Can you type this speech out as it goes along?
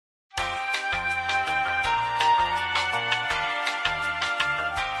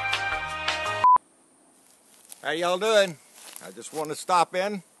How y'all doing? I just want to stop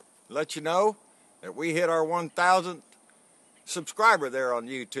in, let you know that we hit our 1,000th subscriber there on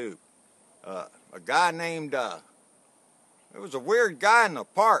YouTube. A guy named, it was a weird guy in the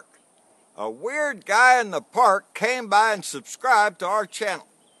park. A weird guy in the park came by and subscribed to our channel.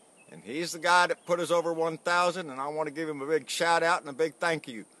 And he's the guy that put us over 1,000, and I want to give him a big shout out and a big thank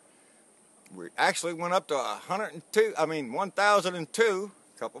you. We actually went up to 1,002.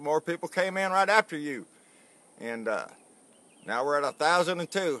 A couple more people came in right after you. And now we're at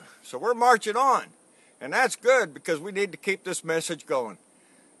 1,002. So we're marching on. And that's good because we need to keep this message going.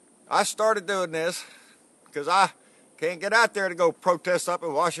 I started doing this because I can't get out there to go protest up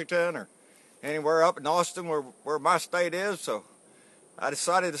in Washington or anywhere up in Austin where my state is. So I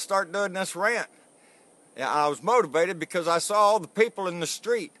decided to start doing this rant. And I was motivated because I saw all the people in the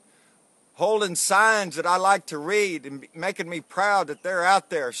street holding signs that I like to read and making me proud that they're out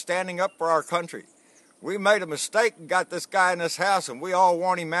there standing up for our country. We made a mistake and got this guy in this house, and we all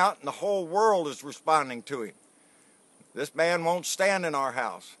want him out, and the whole world is responding to him. This man won't stand in our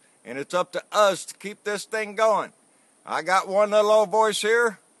house, and it's up to us to keep this thing going. I got one little old voice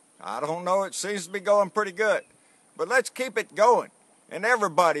here. I don't know, it seems to be going pretty good. But let's keep it going, and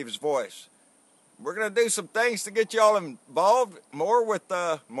everybody's voice. We're going to do some things to get y'all involved more with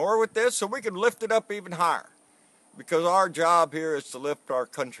this so we can lift it up even higher. Because our job here is to lift our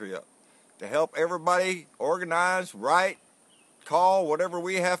country up. To help everybody organize, write, call, whatever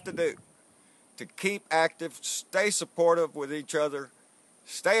we have to do. To keep active, stay supportive with each other,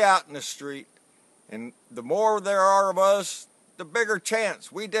 stay out in the street. And the more there are of us, the bigger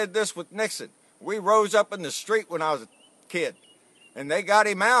chance. We did this with Nixon. We rose up in the street when I was a kid. And they got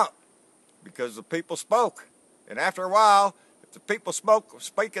him out. Because the people spoke. And after a while, if the people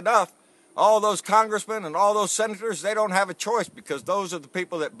speak enough, all those congressmen and all those senators, they don't have a choice because those are the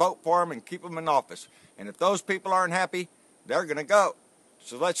people that vote for them and keep them in office. And if those people aren't happy, they're going to go.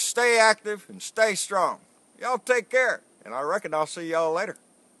 So let's stay active and stay strong. Y'all take care. And I reckon I'll see y'all later.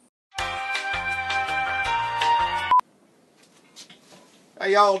 How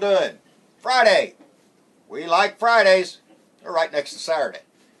y'all doing? Friday. We like Fridays. They're right next to Saturday.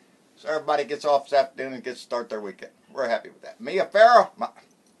 So everybody gets off this afternoon and gets to start their weekend. We're happy with that. Mia Farrow,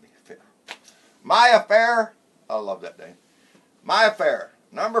 My Affair, I love that name. My Affair,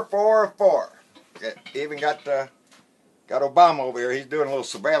 number 4 of 4. Even got Obama over here. He's doing a little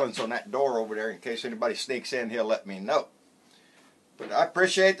surveillance on that door over there in case anybody sneaks in. He'll let me know. But I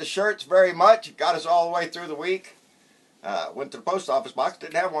appreciate the shirts very much. It got us all the way through the week. Went to the post office box.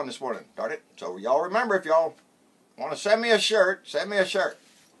 Didn't have one this morning. Darn it. So y'all remember, if y'all want to send me a shirt, send me a shirt.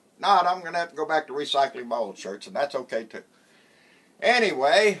 Not, I'm going to have to go back to recycling my old shirts, and that's okay too.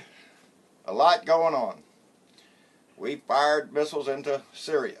 Anyway, a lot going on. We fired missiles into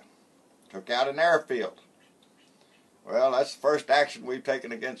Syria. Took out an airfield. Well, that's the first action we've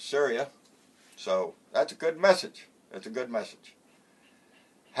taken against Syria. So, that's a good message. That's a good message.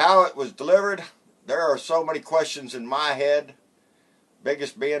 How it was delivered, there are so many questions in my head.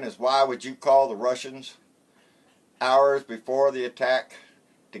 Biggest being is, why would you call the Russians hours before the attack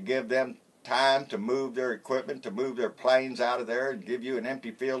to give them time to move their equipment, to move their planes out of there and give you an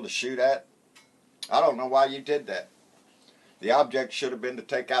empty field to shoot at? I don't know why you did that. The object should have been to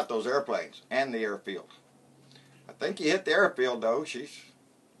take out those airplanes and the airfield. I think you hit the airfield, though. She's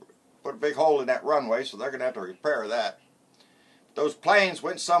put a big hole in that runway, so they're going to have to repair that. Those planes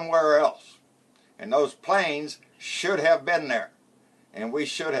went somewhere else, and those planes should have been there, and we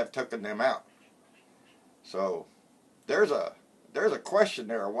should have taken them out. So there's a question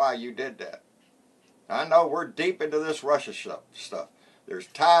there why you did that. I know we're deep into this Russia stuff. There's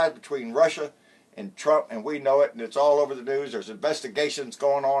ties between Russia and Trump, and we know it, and it's all over the news. There's investigations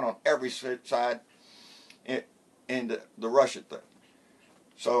going on every side in the Russia thing.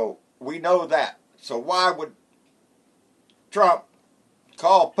 So we know that. So why would Trump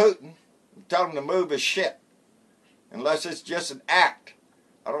call Putin and tell him to move his shit? Unless it's just an act.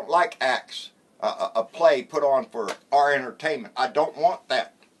 I don't like acts. A play put on for our entertainment. I don't want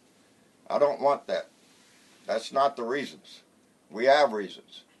that. I don't want that. That's not the reasons. We have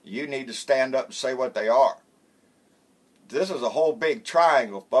reasons. You need to stand up and say what they are. This is a whole big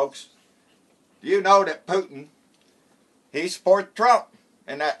triangle, folks. You know that Putin, he supports Trump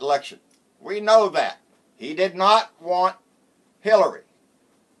in that election. We know that. He did not want Hillary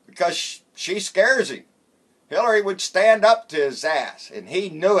because she scares him. Hillary would stand up to his ass, and he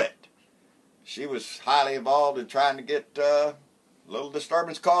knew it. She was highly involved in trying to get little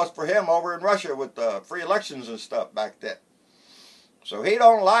disturbance caused for him over in Russia with free elections and stuff back then. So he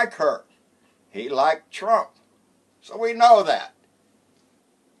don't like her. He liked Trump. So we know that.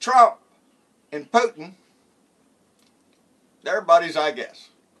 Trump and Putin they're buddies, I guess.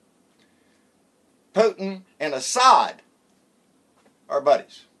 Putin and Assad are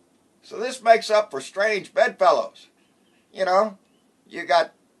buddies. So this makes up for strange bedfellows. You know, you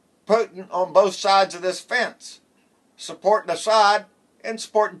got Putin on both sides of this fence, supporting Assad and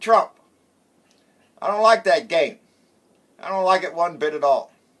supporting Trump. I don't like that game. I don't like it one bit at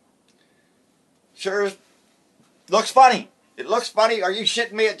all. Sure looks funny. It looks funny. Are you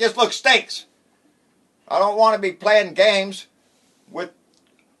shitting me? It just looks stinks. I don't want to be playing games with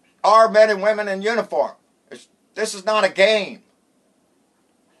our men and women in uniform. This is not a game.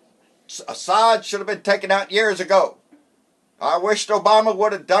 Assad should have been taken out years ago. I wished Obama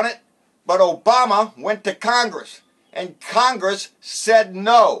would have done it, but Obama went to Congress, and Congress said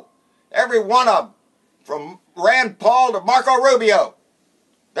no. Every one of them, from Rand Paul to Marco Rubio,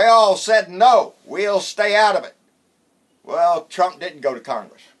 they all said no, we'll stay out of it. Well, Trump didn't go to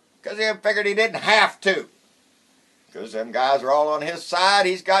Congress because he figured he didn't have to. Because them guys are all on his side.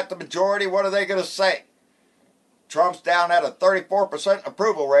 He's got the majority. What are they going to say? Trump's down at a 34%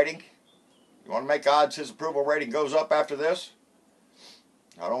 approval rating. You want to make odds his approval rating goes up after this?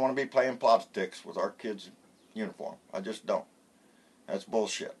 I don't want to be playing politics with our kids' uniform. I just don't. That's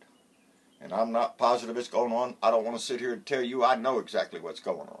bullshit. And I'm not positive it's going on. I don't want to sit here and tell you I know exactly what's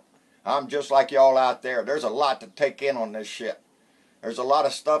going on. I'm just like y'all out there. There's a lot to take in on this shit. There's a lot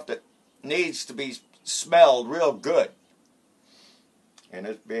of stuff that needs to be smelled real good. And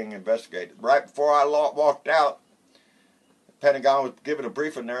it's being investigated. Right before I walked out, the Pentagon was giving a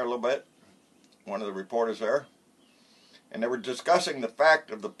briefing there a little bit. One of the reporters there. And they were discussing the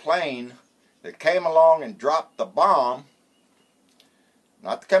fact of the plane that came along and dropped the bomb.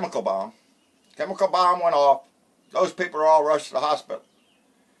 Not the chemical bomb. The chemical bomb went off. Those people are all rushed to the hospital.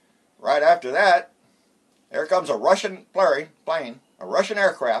 Right after that, there comes a Russian plane, a Russian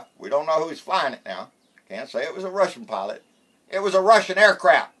aircraft. We don't know who's flying it now. Can't say it was a Russian pilot. It was a Russian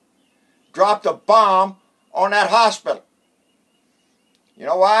aircraft. Dropped a bomb on that hospital. You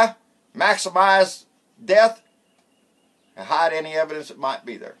know why? Maximize death and hide any evidence that might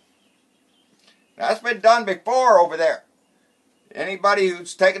be there. Now, that's been done before over there. Anybody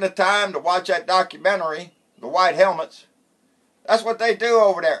who's taken the time to watch that documentary, The White Helmets, that's what they do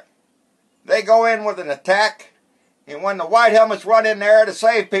over there. They go in with an attack, and when the White Helmets run in there to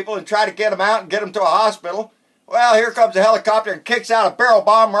save people and try to get them out and get them to a hospital, well, here comes a helicopter and kicks out a barrel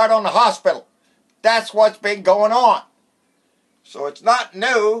bomb right on the hospital. That's what's been going on. So it's not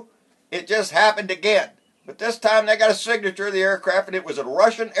new. It just happened again. But this time they got a signature of the aircraft, and it was a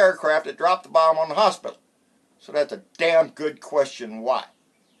Russian aircraft that dropped the bomb on the hospital. So that's a damn good question why.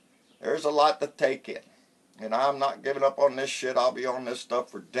 There's a lot to take in. And I'm not giving up on this shit. I'll be on this stuff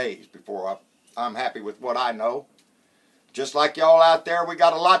for days before I'm happy with what I know. Just like y'all out there, we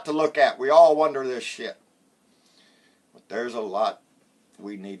got a lot to look at. We all wonder this shit. But there's a lot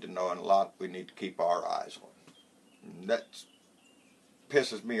we need to know and a lot we need to keep our eyes on. And that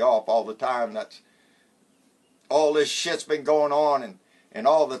pisses me off all the time. That's all this shit's been going on and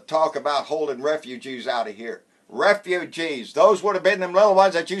all the talk about holding refugees out of here. Refugees. Those would have been them little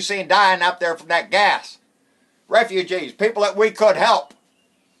ones that you seen dying up there from that gas. Refugees. People that we could help.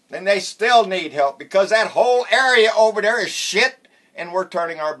 And they still need help because that whole area over there is shit and we're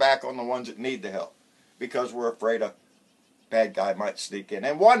turning our back on the ones that need the help because we're afraid a bad guy might sneak in.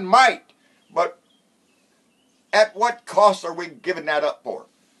 And one might, but at what cost are we giving that up for?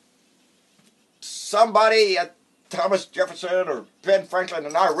 Somebody at Thomas Jefferson or Ben Franklin,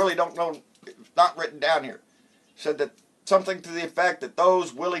 and I really don't know, it's not written down here, said that something to the effect that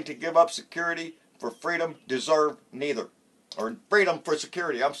those willing to give up security for freedom deserve neither. Or freedom for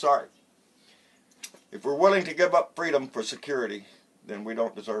security, I'm sorry. If we're willing to give up freedom for security, then we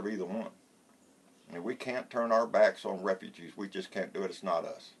don't deserve either one. And we can't turn our backs on refugees. We just can't do it. It's not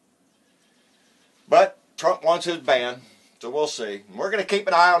us. But Trump wants his ban, so we'll see. And we're going to keep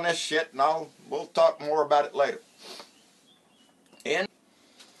an eye on this shit, and we'll talk more about it later. And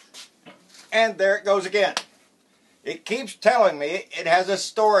there it goes again. It keeps telling me it has a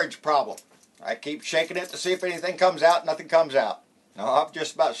storage problem. I keep shaking it to see if anything comes out. Nothing comes out. No, I've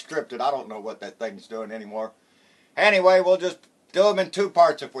just about stripped it. I don't know what that thing's doing anymore. Anyway, we'll just do them in two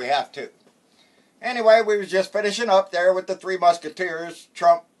parts if we have to. Anyway, we was just finishing up there with the three musketeers,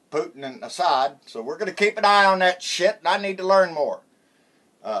 Trump, Putin, and Assad. So we're going to keep an eye on that shit, and I need to learn more.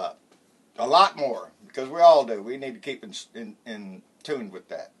 A lot more, because we all do. We need to keep in tune with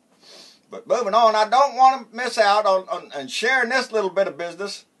that. But moving on, I don't want to miss out on sharing this little bit of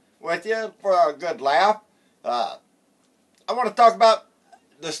business with you for a good laugh. I want to talk about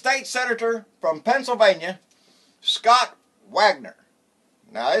the state senator from Pennsylvania, Scott Wagner.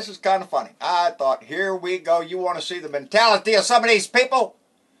 Now, this is kind of funny. I thought, here we go. You want to see the mentality of some of these people?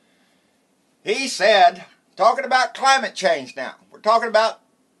 He said, talking about climate change now. We're talking about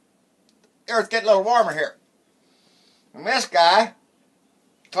the Earth getting a little warmer here. And this guy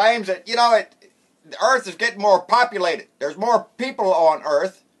claims that, you know, the Earth is getting more populated. There's more people on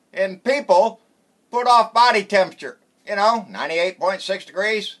Earth, and people put off body temperature. You know, 98.6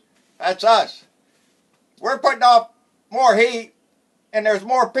 degrees. That's us. We're putting off more heat, and there's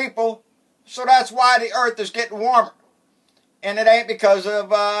more people, so that's why the Earth is getting warmer. And it ain't because of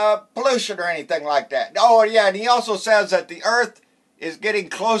pollution or anything like that. Oh, yeah, and he also says that the Earth is getting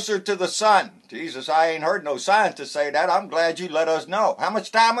closer to the sun. Jesus, I ain't heard no scientists say that. I'm glad you let us know. How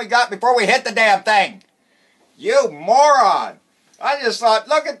much time we got before we hit the damn thing? You moron. I just thought,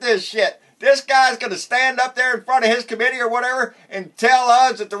 look at this shit. This guy's going to stand up there in front of his committee or whatever and tell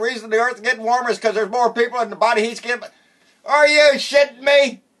us that the reason the Earth is getting warmer is because there's more people in the body heat's getting... Are you shitting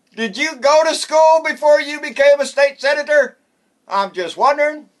me? Did you go to school before you became a state senator? I'm just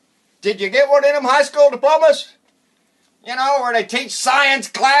wondering. Did you get one of them high school diplomas? You know, where they teach science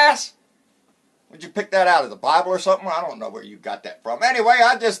class? Would you pick that out of the Bible or something? I don't know where you got that from. Anyway,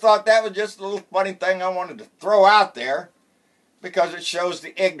 I just thought that was just a little funny thing I wanted to throw out there because it shows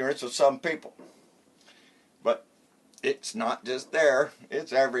the ignorance of some people. But it's not just there.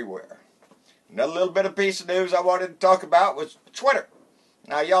 It's everywhere. Another little bit of piece of news I wanted to talk about was Twitter.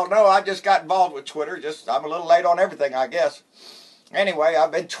 Now, y'all know I just got involved with Twitter. I'm a little late on everything, I guess. Anyway,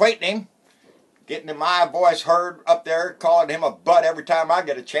 I've been tweeting him, getting my voice heard up there, calling him a butt every time I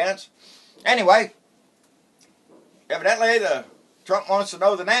get a chance. Anyway, evidently Trump wants to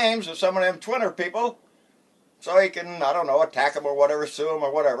know the names of some of them Twitter people so he can, I don't know, attack them or whatever, sue them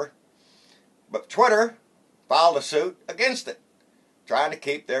or whatever. But Twitter filed a suit against it, trying to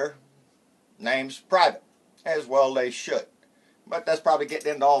keep their names private, as well they should. But that's probably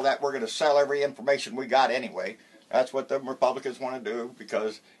getting into all that. We're going to sell every information we got anyway. That's what the Republicans want to do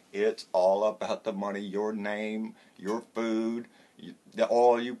because it's all about the money, your name, your food, the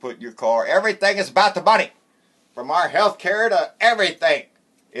oil you put in your car. Everything is about the money. From our health care to everything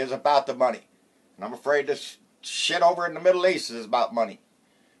is about the money. And I'm afraid this shit over in the Middle East is about money.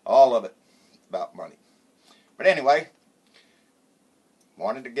 All of it is about money. But anyway,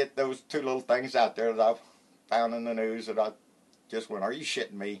 wanted to get those two little things out there that I've found in the news that I just went, are you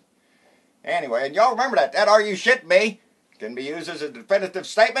shitting me? Anyway, and y'all remember that are you shitting me can be used as a definitive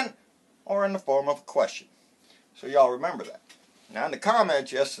statement or in the form of a question. So y'all remember that. Now in the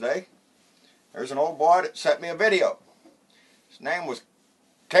comments yesterday, there's an old boy that sent me a video. His name was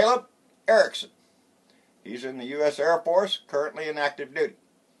Caleb Erickson. He's in the U.S. Air Force, currently in active duty.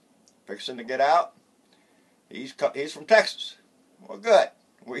 Fixing to get out. He's from Texas. Well, good.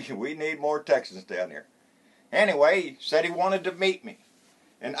 We need more Texans down here. Anyway, he said he wanted to meet me.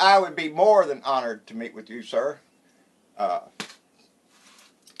 And I would be more than honored to meet with you, sir. Write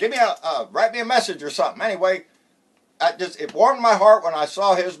me a message or something. Anyway, it warmed my heart when I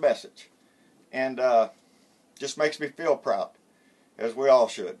saw his message. And just makes me feel proud. As we all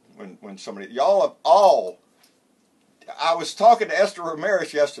should. When somebody, y'all have all... I was talking to Esther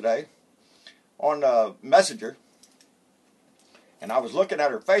Ramirez yesterday on Messenger. And I was looking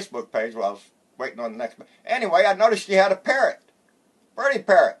at her Facebook page while I was waiting on the next... Anyway, I noticed she had a parrot. Pretty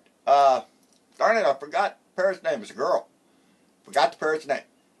parrot. Darn it, I forgot the parrot's name. It's a girl. Forgot the parrot's name.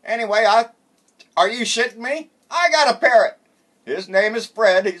 Anyway, are you shitting me? I got a parrot. His name is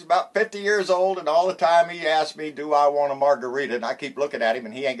Fred. He's about 50 years old, and all the time he asks me, do I want a margarita? And I keep looking at him,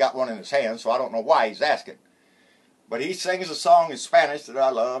 and he ain't got one in his hand, so I don't know why he's asking. But he sings a song in Spanish that I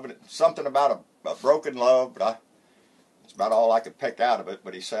love, and it's something about a broken love, but it's about all I could pick out of it,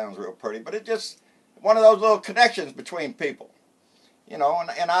 but he sounds real pretty. But it just, one of those little connections between people. You know,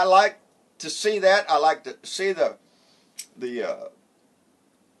 and I like to see that. I like to see the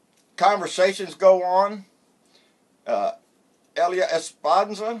conversations go on. Elia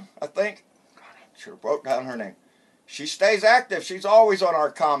Espanza, I think. God, I should have wrote down her name. She stays active. She's always on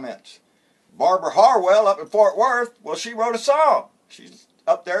our comments. Barbara Harwell up in Fort Worth, well, she wrote a song. She's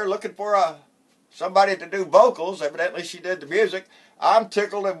up there looking for somebody to do vocals. Evidently, she did the music. I'm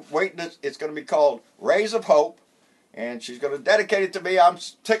tickled and waiting. It's going to be called Rays of Hope. And she's going to dedicate it to me. I'm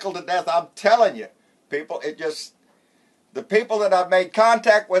tickled to death. I'm telling you, people, the people that I've made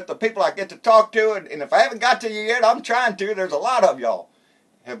contact with, the people I get to talk to, and if I haven't got to you yet, I'm trying to. There's a lot of y'all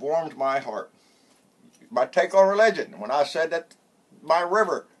have warmed my heart. My take on religion. When I said that my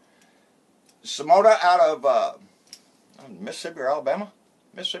river, Simona out of Mississippi or Alabama?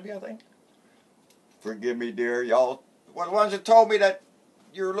 Mississippi, I think. Forgive me, dear. Y'all were the ones that told me that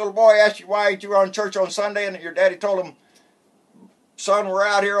your little boy asked you why you were on church on Sunday and that your daddy told him son, we're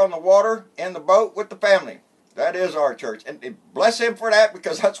out here on the water in the boat with the family. That is our church. And bless him for that,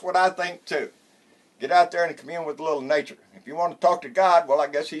 because that's what I think too. Get out there and commune with a little nature. If you want to talk to God, well, I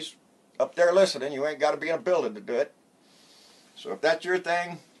guess he's up there listening. You ain't got to be in a building to do it. So if that's your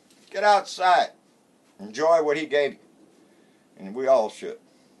thing, get outside. Enjoy what he gave you. And we all should.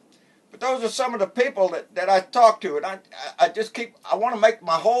 But those are some of the people that I talk to. And I want to make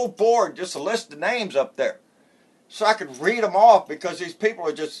my whole board just a list of names up there, so I could read them off, because these people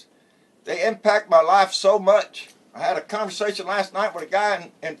are just, they impact my life so much. I had a conversation last night with a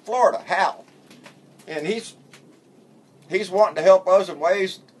guy in Florida, Hal. And he's wanting to help us in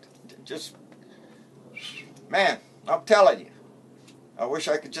ways, just, man, I'm telling you. I wish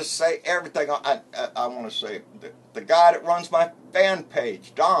I could just say everything I want to say. The guy that runs my fan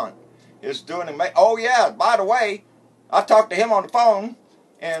page, Don, is doing amazing. Oh yeah, by the way, I talked to him on the phone,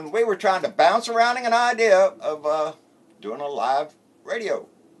 and we were trying to bounce around an idea of doing a live radio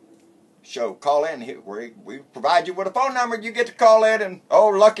show. Call in. We provide you with a phone number. You get to call in, and oh,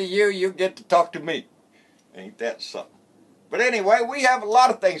 lucky you, you get to talk to me. Ain't that something? But anyway, we have a lot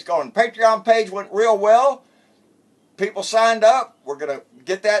of things going. The Patreon page went real well. People signed up. We're going to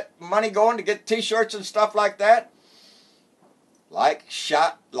get that money going to get t-shirts and stuff like that. Like,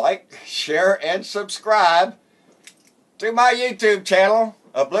 share, and subscribe to my YouTube channel,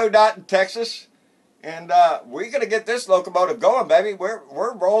 A Blue Dot in Texas. And we're going to get this locomotive going, baby. We're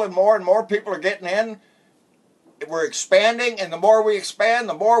rolling more and more. People are getting in. We're expanding, and the more we expand,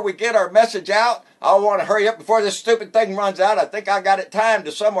 the more we get our message out. I want to hurry up before this stupid thing runs out. I think I got it timed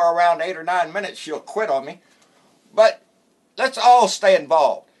to somewhere around 8 or 9 minutes. She'll quit on me. But let's all stay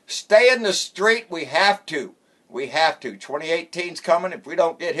involved. Stay in the street. We have to. We have to. 2018's coming. If we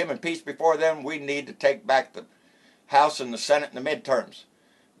don't get him in peace before then, we need to take back the House and the Senate in the midterms,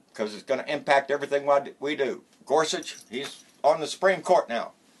 because it's going to impact everything we do. Gorsuch, he's on the Supreme Court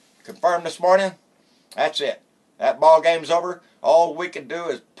now. Confirmed this morning. That's it. That ball game's over. All we can do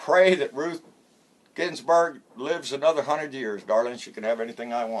is pray that Ruth Ginsburg lives another 100 years, darling. She can have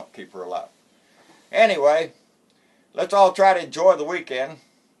anything I want. Keep her alive. Anyway, let's all try to enjoy the weekend.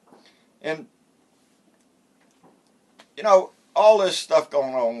 And, you know, all this stuff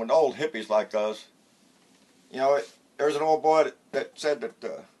going on with old hippies like us, you know, there's an old boy that said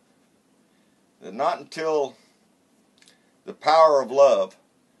that not until the power of love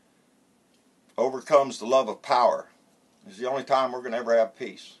overcomes the love of power is the only time we're going to ever have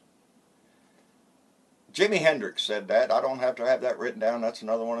peace. Jimi Hendrix said that. I don't have to have that written down. That's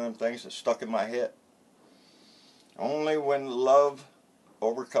another one of them things that's stuck in my head. Only when love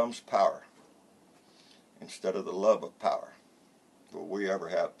overcomes power, instead of the love of power, will we ever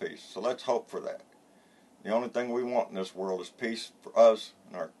have peace. So let's hope for that. The only thing we want in this world is peace for us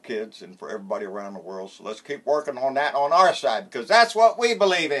and our kids and for everybody around the world. So let's keep working on that on our side, because that's what we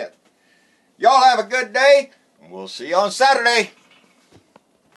believe in. Y'all have a good day, and we'll see you on Saturday.